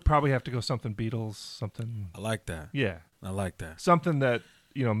would probably have to go something Beatles, something. I like that. Yeah, I like that. Something that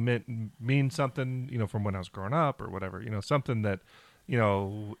means something from when I was growing up or whatever. Something that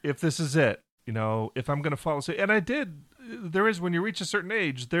if this is it, if I'm gonna fall asleep, and I did. There is when you reach a certain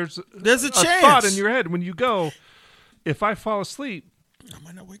age, there's a chance. Thought in your head when you go, if I fall asleep, I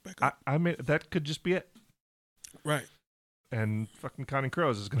might not wake back up. That could just be it. Right. And fucking Counting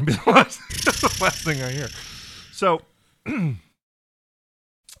Crows is gonna be the last thing I hear. So.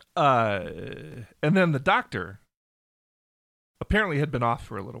 And then the doctor apparently had been off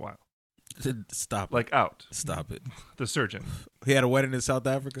for a little while. Stop it. Like out. Stop it. The surgeon. He had a wedding in South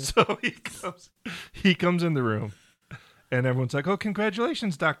Africa? So he comes in the room, and everyone's like, "Oh,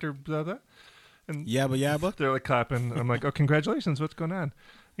 congratulations, Dr. Blah, blah." And Yabba. they're like clapping. I'm like, "Oh, congratulations. What's going on?"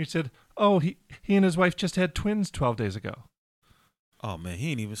 He said, "Oh, he and his wife just had twins 12 days ago." Oh, man, he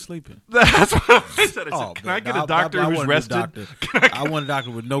ain't even sleeping. That's what I said. I said, Oh, "Can man. I get I a doctor who's wanted a rested?" doctor. I want a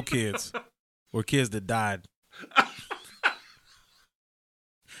doctor with no kids or kids that died.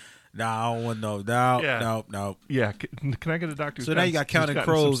 No, I don't want no. No. Yeah. Can I get a doctor? So now you got counting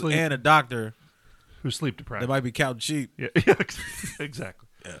crows and a doctor who's sleep deprived. that might be counting sheep. Yeah, exactly.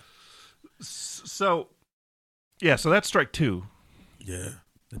 Yeah. So that's strike 2. Yeah,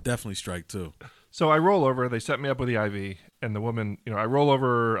 definitely strike 2. So I roll over. They set me up with the IV, and the woman, I roll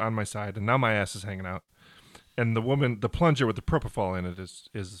over on my side, and now my ass is hanging out. And the woman, the plunger with the propofol in it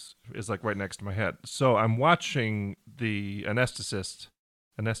is like right next to my head. So I'm watching the anesthetist,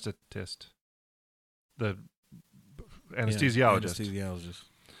 the anesthesiologist.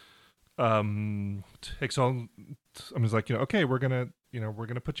 Takes all. I was like, okay, we're gonna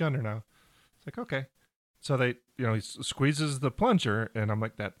put you under now. It's like, okay. So they, he squeezes the plunger, and I'm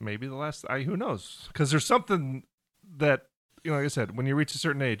like, that may be the last. Who knows? Because there's something that, like I said, when you reach a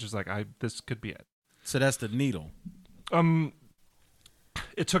certain age, it's like, this could be it. So that's the needle.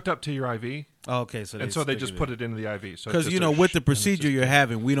 It's hooked up to your IV. Oh, okay, so they just put it into the IV. So because with the procedure you're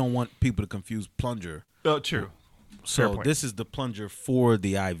having, we don't want people to confuse plunger. Oh, true. So this is the plunger for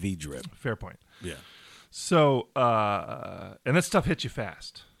the IV drip. Fair point. Yeah. So and that stuff hits you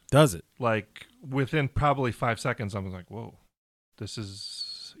fast. Does it? Like within probably 5 seconds, I was like, "Whoa, this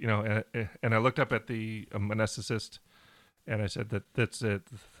is," And I looked up at the anesthetist, and I said, "That's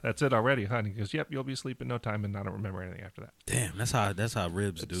it already, huh?" And he goes, "Yep, you'll be asleep in no time," and I don't remember anything after that. Damn, that's how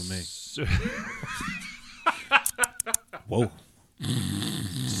ribs do me. Whoa,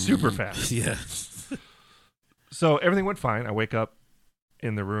 super fast. Yeah. So everything went fine. I wake up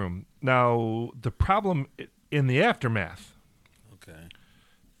in the room. Now the problem in the aftermath. Okay.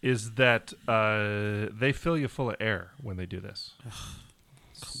 Is that they fill you full of air when they do this. Come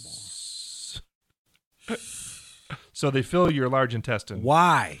on. So they fill your large intestine.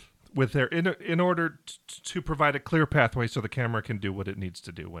 Why? With their in order to provide a clear pathway so the camera can do what it needs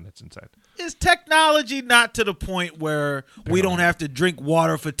to do when it's inside. Is technology not to the point where we don't have to drink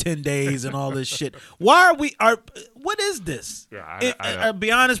water for 10 days and all this shit? Why what is this? Yeah, I'll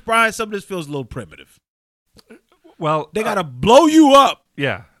be honest, Brian, some of this feels a little primitive. Well, they got to blow you up.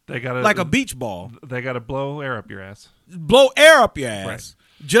 Yeah. They gotta, like a beach ball. They got to blow air up your ass. Blow air up your ass. Right.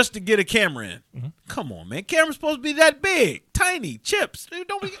 Just to get a camera in. Mm-hmm. Come on, man. Camera's supposed to be that big. Tiny. Chips.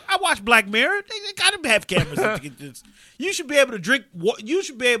 I watch Black Mirror. They got to have cameras. To get this. You should be able to drink. You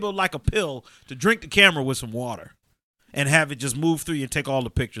should be able, like a pill, to drink the camera with some water and have it just move through you and take all the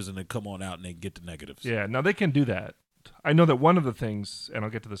pictures and then come on out and then get the negatives. Yeah, now they can do that. I know that one of the things, and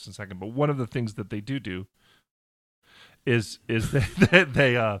I'll get to this in a second, but one of the things that they do is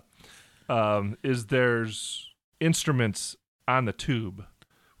there's instruments on the tube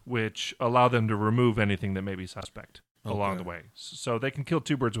which allow them to remove anything that may be suspect along the way. So they can kill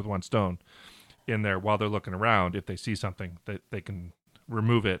 2 birds with 1 stone in there while they're looking around. If they see something, that they can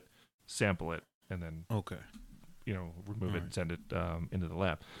remove it, sample it, and then remove it and send it into the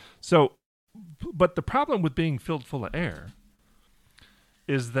lab. So, but the problem with being filled full of air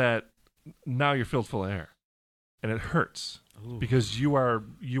is that now you're filled full of air, and it hurts. Ooh. Because you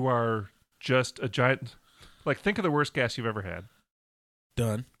are just a giant. Like, think of the worst gas you've ever had.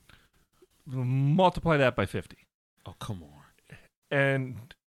 Done. Multiply that by 50. Oh, come on.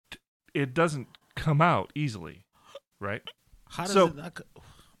 And it doesn't come out easily, right? How does it not?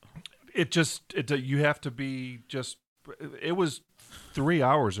 You have to be just. It was 3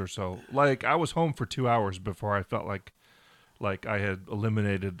 hours or so. Like, I was home for 2 hours before I felt like I had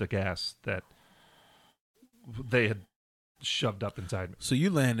eliminated the gas that they had shoved up inside me. So you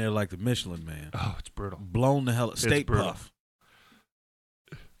laying there like the Michelin Man. Oh, it's brutal. Blown the hell. Steak puff.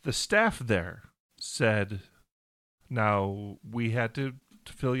 The staff there said, now we had to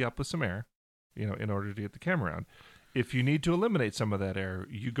fill you up with some air, in order to get the camera on. If you need to eliminate some of that air,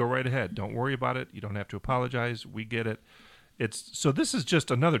 you go right ahead. Don't worry about it. You don't have to apologize. We get it. So this is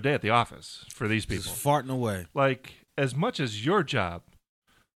just another day at the office for these people. Just farting away. Like, as much as your job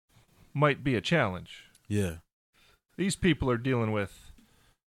might be a challenge. Yeah. These people are dealing with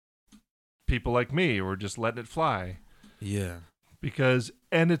people like me who are just letting it fly. Yeah.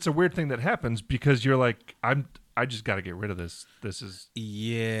 And it's a weird thing that happens because you're like, I just got to get rid of this. This is,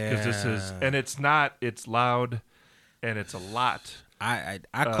 yeah. Because and it's loud and it's a lot. I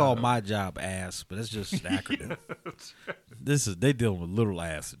call my job ass, but it's just an acronym. They dealing with little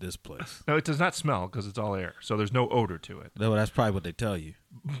ass at this place. No, it does not smell because it's all air, so there's no odor to it. No, that's probably what they tell you.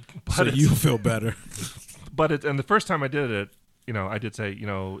 But So you feel better. But and the first time I did it, I did say,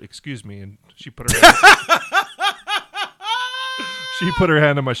 excuse me, and she put her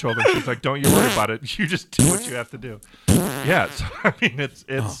hand on my shoulder. She's like, "Don't you worry about it. You just do what you have to do." Yeah, so, I mean, it's.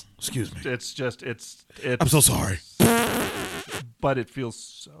 Excuse me. It's just it's. I'm so sorry. But it feels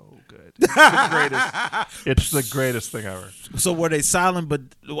so good. It's the greatest. It's the greatest thing ever. So were they silent? But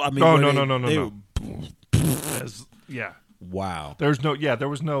I mean, no. Yeah. Wow. There was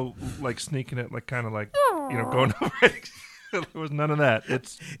no like sneaking it, like kind of like going over it. There was none of that.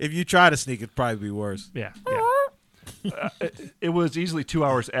 If you try to sneak, it'd probably be worse. Yeah. It was easily 2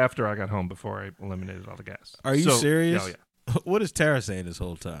 hours after I got home before I eliminated all the gas. Are you serious? Yeah. What is Tara saying this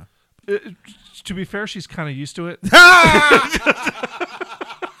whole time? To be fair, she's kind of used to it.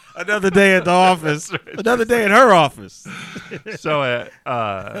 Another day at the office. Another day in her office. So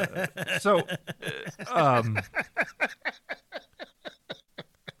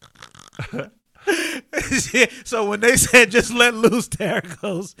So when they said just let loose, Tara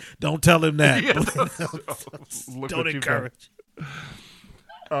goes, don't tell him that. Don't encourage.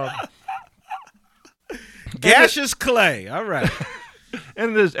 Gaseous clay. All right.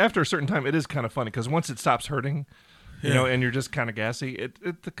 And it is, after a certain time, it is kind of funny because once it stops hurting, and you're just kind of gassy,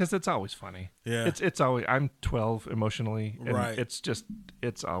 because it's always funny. Yeah. It's always, I'm 12 emotionally, and right.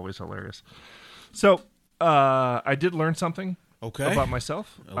 it's always hilarious. So I did learn something about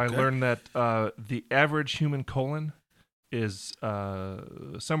myself. Okay. I learned that the average human colon is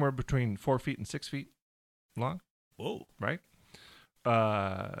somewhere between 4 feet and 6 feet long. Whoa! Right?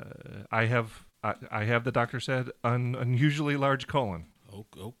 I have, the doctor said, an unusually large colon.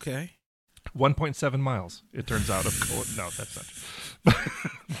 Okay. 1.7 miles, it turns out, of colon. No, that's not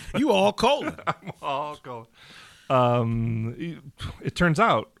true. You all colon. I'm all colon. It turns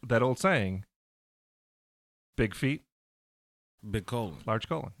out, that old saying, big feet, big colon. Large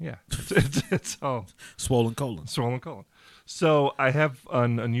colon, yeah. It's all swollen colon. Swollen colon. So I have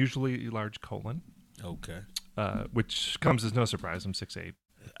an unusually large colon. Okay. Which comes as no surprise. I'm 6'8".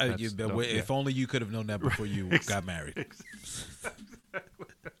 If only you could have known that before you got married.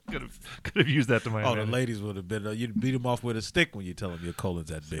 Could have used that to my advantage. The ladies would have been. You'd beat them off with a stick when you tell them your colon's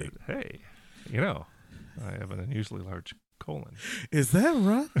that big. Hey, I have an unusually large colon. Is that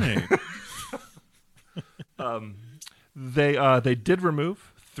right? They did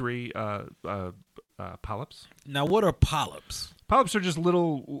remove 3 polyps. Now, what are polyps? Polyps are just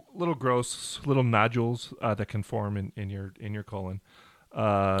little gross little nodules that can form in your colon.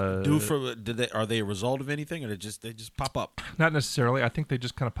 Are they a result of anything, or they just pop up? Not necessarily. I think they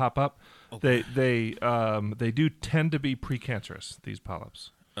just kind of pop up. Okay. They do tend to be precancerous, these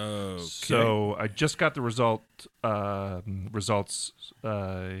polyps. Okay. So I just got the results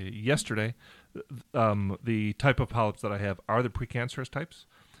yesterday. The type of polyps that I have are the precancerous types.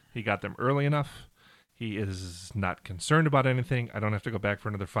 He got them early enough. He is not concerned about anything. I don't have to go back for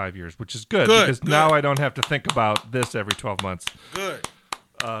another 5 years, which is good because now I don't have to think about this every 12 months. Good.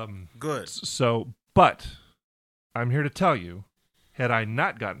 Good. So, but I'm here to tell you, had I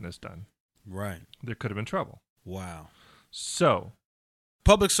not gotten this done, right, there could have been trouble. Wow. So,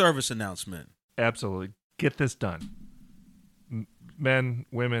 public service announcement. Absolutely. Get this done. Men,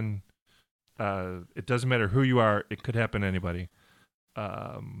 women, it doesn't matter who you are. It could happen to anybody.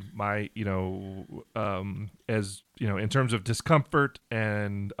 As in terms of discomfort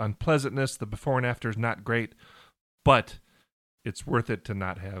and unpleasantness, the before and after is not great, but it's worth it to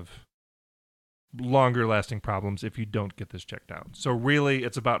not have longer lasting problems if you don't get this checked out. So really,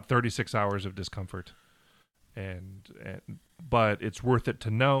 it's about 36 hours of discomfort, but it's worth it to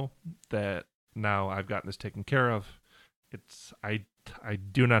know that now I've gotten this taken care of. I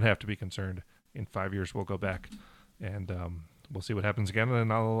do not have to be concerned. In 5 years, we'll go back and we'll see what happens again,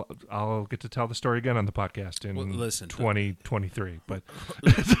 and I'll get to tell the story again on the podcast in 2023. But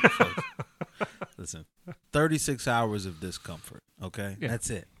listen, 36 hours of discomfort. Okay, yeah. That's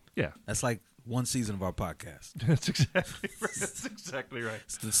it. Yeah, that's like one season of our podcast. That's exactly right. That's exactly right.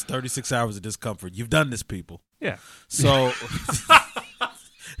 It's 36 hours of discomfort. You've done this, people. Yeah. So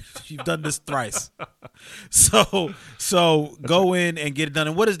you've done this thrice. So go in and get it done.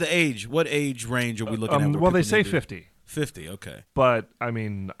 And what is the age? What age range are we looking at? Well, they say 50. 50, okay. But I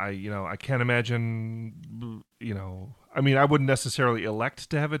mean, I can't imagine. I wouldn't necessarily elect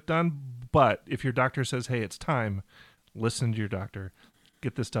to have it done. But if your doctor says, "Hey, it's time," listen to your doctor.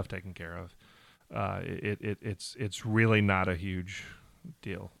 Get this stuff taken care of. It's really not a huge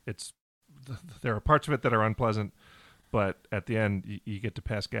deal. There are parts of it that are unpleasant, But at the end, you get to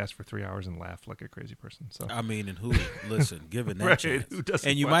pass gas for 3 hours and laugh like a crazy person. So I mean, and who, listen, given that right, chance. who doesn't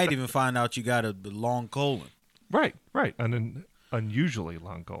And you want might that? even find out you got a long colon. Right. An unusually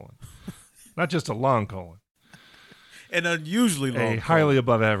long colon. Not just a long colon. An unusually long A colon. highly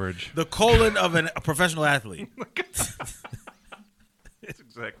above average. The colon of a professional athlete. That's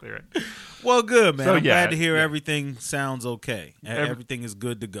exactly right. Well, good, man. So, I'm yeah, glad to hear yeah. everything sounds okay. Everything is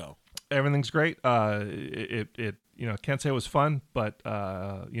good to go. Everything's great. It can't say it was fun, but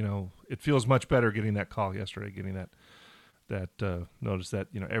it feels much better getting that call yesterday, getting that notice that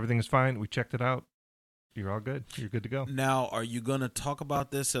everything is fine. We checked it out. You're all good. You're good to go. Now, are you going to talk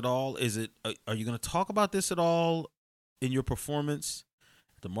about this at all? Are you going to talk about this at all in your performance,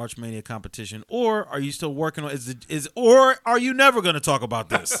 the March Mania competition, or are you still working on? Or are you never going to talk about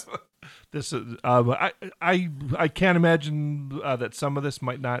this? This is. I can't imagine that some of this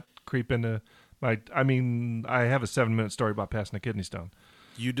might not creep into my. I mean, I have a 7-minute story about passing a kidney stone.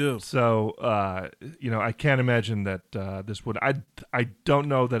 You do. So I can't imagine that this would. I don't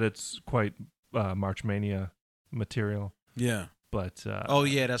know that it's quite March Mania material. Yeah. But oh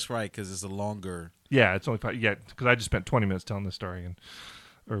yeah, that's right, because it's a longer. Yeah, it's only 5. Yeah, because I just spent 20 minutes telling this story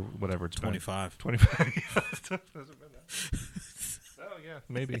or whatever it's 25. 25. Oh yeah,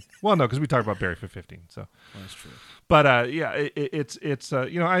 maybe. Well, no, because we talked about Barry for 15. So that's true. But it's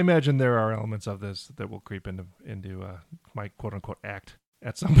I imagine there are elements of this that will creep into my quote unquote act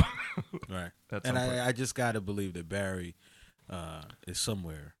at some point. Right. At And some point. I just got to believe that Barry is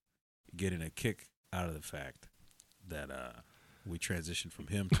somewhere getting a kick out of the fact that we transitioned from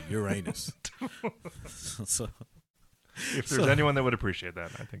him to Uranus. so if there's anyone that would appreciate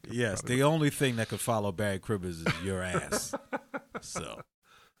that, I think. Yes, the only thing that could follow Barry Crimmins is your ass. So.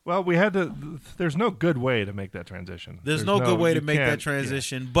 Well, we had to. There's no good way to make that transition. There's no good way to make that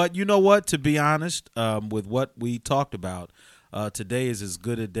transition. Yeah. But you know what? To be honest, with what we talked about, today is as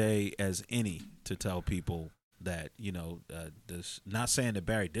good a day as any to tell people that this. Not saying that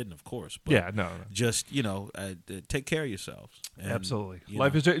Barry didn't, of course. But yeah, no. Just take care of yourselves. And, absolutely.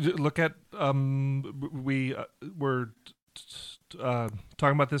 Life is. Look at we were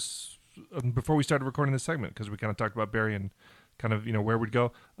talking about this before we started recording this segment because we kind of talked about Barry and kind of where we'd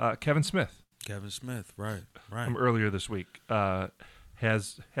go. Kevin Smith, right. From earlier this week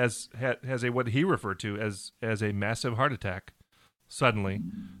has a what he referred to as a massive heart attack suddenly.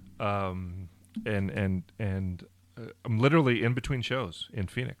 And I'm literally in between shows in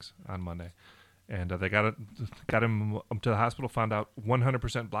Phoenix on Monday, and they got him to the hospital. Found out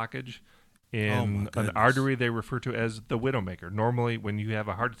 100% blockage in an artery they refer to as the Widowmaker. Normally, when you have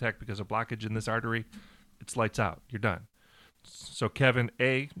a heart attack because of blockage in this artery, it's lights out. You're done. So Kevin,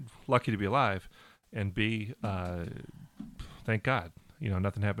 A, lucky to be alive, and B, thank God.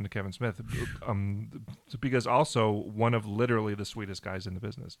 Nothing happened to Kevin Smith. Because also one of literally the sweetest guys in the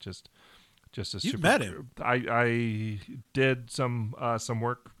business. Just a you super. Met him. I did some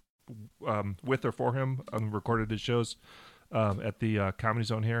work with or for him. Recorded his shows at the Comedy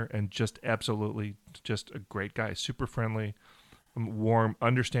Zone here, and just absolutely just a great guy. Super friendly, warm,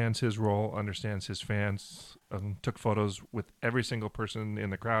 understands his role, understands his fans. Took photos with every single person in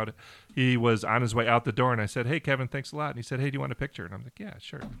the crowd. He was on his way out the door, and I said, "Hey, Kevin, thanks a lot." And he said, "Hey, do you want a picture?" And I'm like, "Yeah,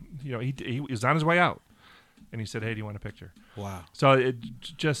 sure." He was on his way out, and he said, "Hey, do you want a picture?" Wow. So it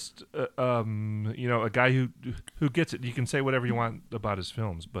just a guy who gets it. You can say whatever you want about his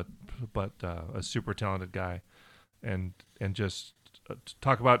films, but a super talented guy, and just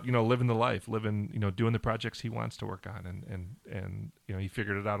talk about living the life, doing the projects he wants to work on, and he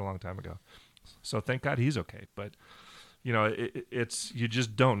figured it out a long time ago. So thank God he's okay. But it's you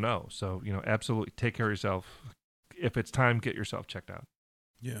just don't know. So absolutely take care of yourself. If it's time, get yourself checked out.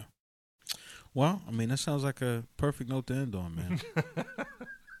 Yeah. Well, I mean, that sounds like a perfect note to end on, man.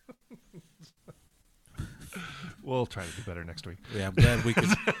 We'll try to do better next week. Yeah, I'm glad we could.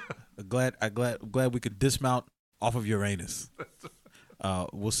 glad we could dismount off of Uranus.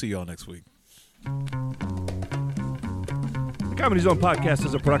 We'll see y'all next week. The Comedy Zone podcast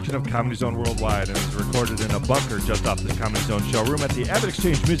is a production of Comedy Zone Worldwide and is recorded in a bunker just off the Comedy Zone showroom at the Abbott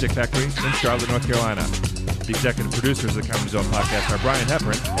Exchange Music Factory in Charlotte, North Carolina. The executive producers of the Comedy Zone podcast are Brian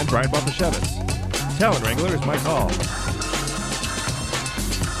Hepburn and Brian Baltashevitz. Talent Wrangler is Mike Hall.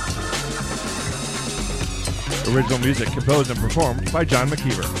 Original music composed and performed by John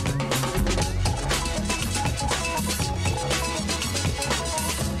McKeever.